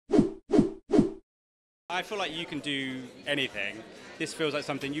I feel like you can do anything. This feels like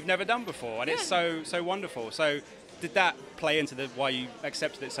something you've never done before, and it's so wonderful. So did that play into why you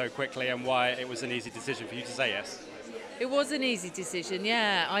accepted it so quickly and why it was an easy decision for you to say yes? It was an easy decision,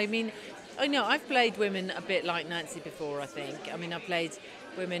 yeah. I mean, I know I've played women a bit like Nancy before, I think. I mean, I've played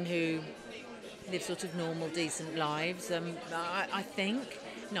women who live sort of normal, decent lives. I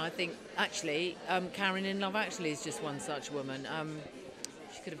think actually Karen in Love Actually is just one such woman.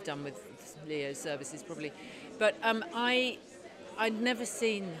 She could have done with Leo's services probably. But I'd never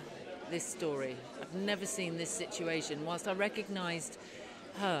seen this story. I'd never seen this situation. Whilst I recognised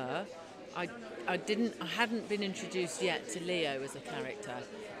her, I hadn't been introduced yet to Leo as a character.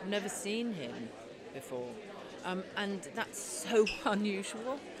 I've never seen him before. And that's so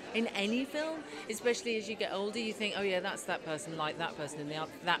unusual in any film, especially as you get older. You think, oh yeah, that's that person like that person in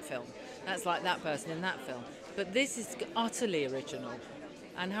that film. That's like that person in that film. But this is utterly original.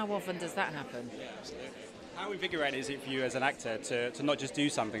 And how often does that happen? Yeah, absolutely. How invigorating is it for you as an actor to not just do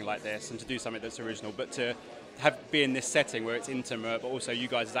something like this and to do something that's original, but to be in this setting where it's intimate, but also you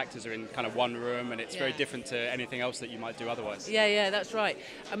guys as actors are in kind of one room and it's very different to anything else that you might do otherwise? Yeah, that's right.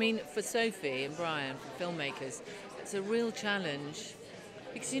 I mean, for Sophie and Brian, for filmmakers, it's a real challenge.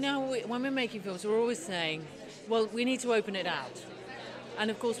 Because, you know, when we're making films, we're always saying, well, we need to open it out. And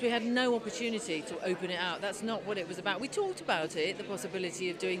of course, we had no opportunity to open it out. That's not what it was about. We talked about it, the possibility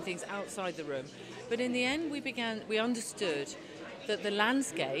of doing things outside the room. But in the end, we understood that the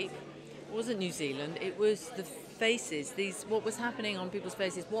landscape wasn't New Zealand. It was the faces, what was happening on people's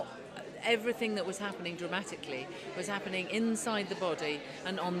faces, everything that was happening dramatically was happening inside the body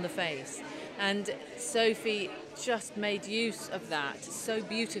and on the face. And Sophie just made use of that so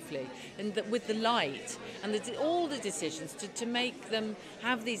beautifully, and with the light and all the decisions to make them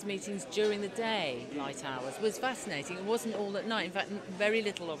have these meetings during the day, light hours, was fascinating. It wasn't all at night. In fact, very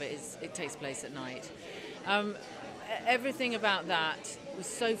little of it takes place at night. Everything about that was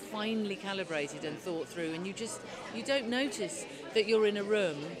so finely calibrated and thought through, and you don't notice that you're in a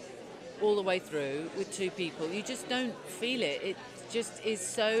room all the way through with two people. You just don't feel it. It just is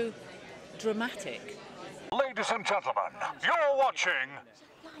so dramatic. Ladies and gentlemen, you're watching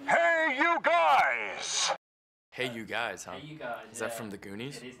Hey You Guys! Hey You Guys, huh? Hey You Guys. Is that from the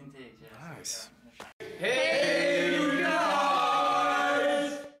Goonies? It is indeed, yes. Nice. Hey You Guys!